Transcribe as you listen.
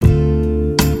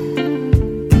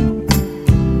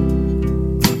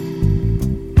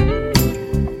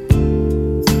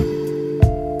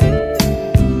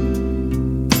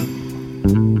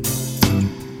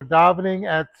davening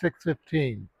at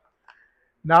 6:15.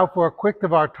 Now for a quick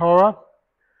Devar Torah,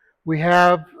 we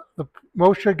have the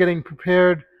Moshe getting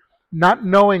prepared, not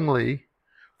knowingly,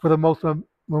 for the most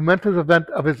momentous event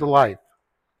of his life.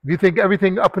 If you think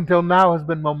everything up until now has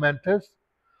been momentous,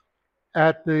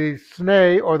 at the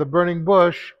Sneh or the burning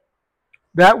bush,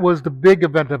 that was the big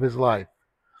event of his life.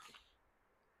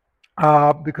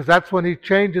 Because that's when he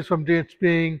changes from just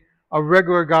being a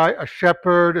regular guy, a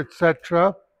shepherd,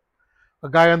 etc., a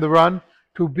guy on the run,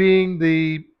 to being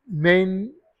the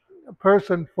main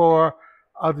person for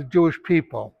the Jewish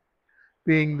people,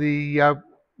 being the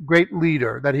great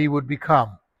leader that he would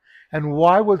become. And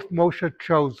why was Moshe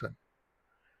chosen?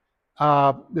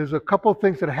 There's a couple of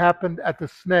things that happened at the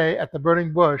Sneh, at the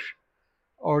burning bush,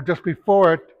 or just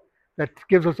before it, that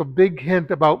gives us a big hint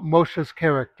about Moshe's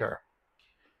character.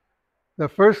 The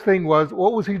first thing was,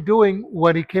 what was he doing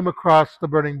when he came across the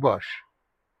burning bush?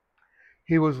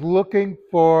 He was looking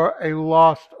for a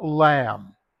lost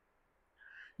lamb.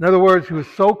 In other words, he was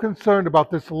so concerned about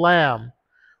this lamb,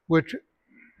 which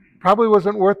probably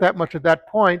wasn't worth that much at that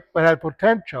point, but had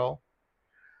potential,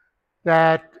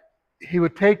 that he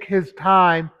would take his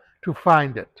time to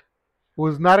find it. It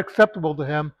was not acceptable to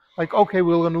him, like, okay,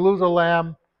 we're going to lose a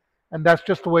lamb, and that's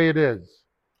just the way it is.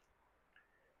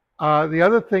 The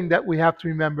other thing that we have to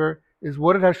remember is,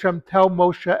 what did Hashem tell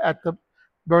Moshe at the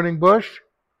burning bush?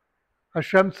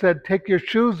 Hashem said, take your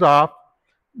shoes off,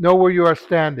 know where you are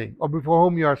standing, or before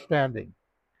whom you are standing.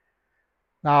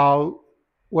 Now,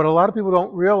 what a lot of people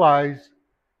don't realize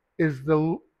is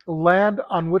the land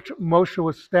on which Moshe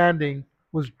was standing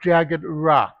was jagged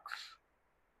rocks.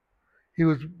 He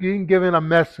was being given a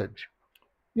message.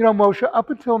 You know, Moshe, up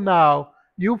until now,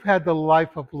 you've had the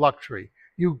life of luxury.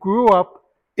 You grew up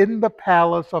in the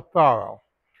palace of Pharaoh.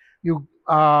 You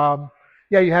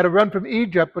had to run from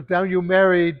Egypt, but now you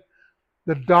married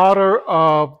the daughter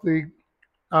of the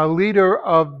leader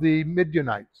of the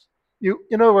Midianites.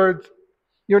 In other words,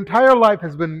 your entire life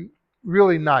has been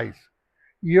really nice.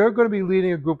 You're going to be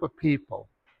leading a group of people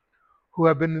who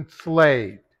have been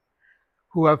enslaved,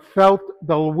 who have felt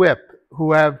the whip,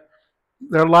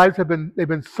 their lives they've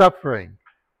been suffering.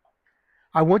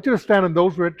 I want you to stand on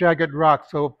those jagged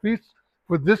rocks, so at least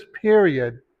for this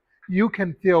period, you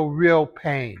can feel real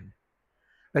pain.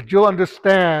 That you'll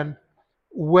understand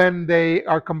when they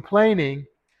are complaining,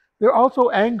 they're also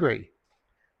angry.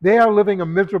 They are living a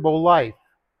miserable life.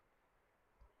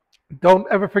 Don't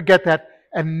ever forget that,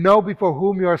 and know before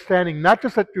whom you are standing. Not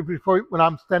just that when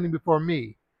I'm standing before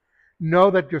me.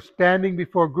 Know that you're standing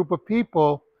before a group of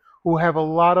people who have a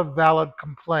lot of valid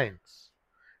complaints.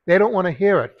 They don't want to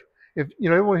hear it. They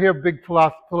don't want to hear big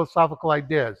philosophical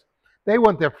ideas. They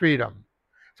want their freedom.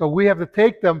 So we have to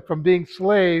take them from being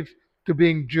slaves to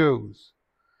being Jews,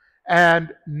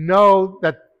 and know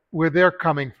that where they're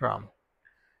coming from.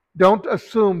 Don't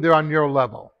assume they're on your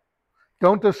level.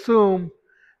 Don't assume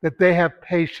that they have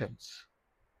patience.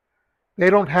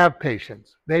 They don't have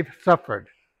patience. They've suffered.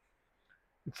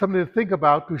 It's something to think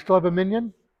about. Do we still have a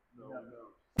minion?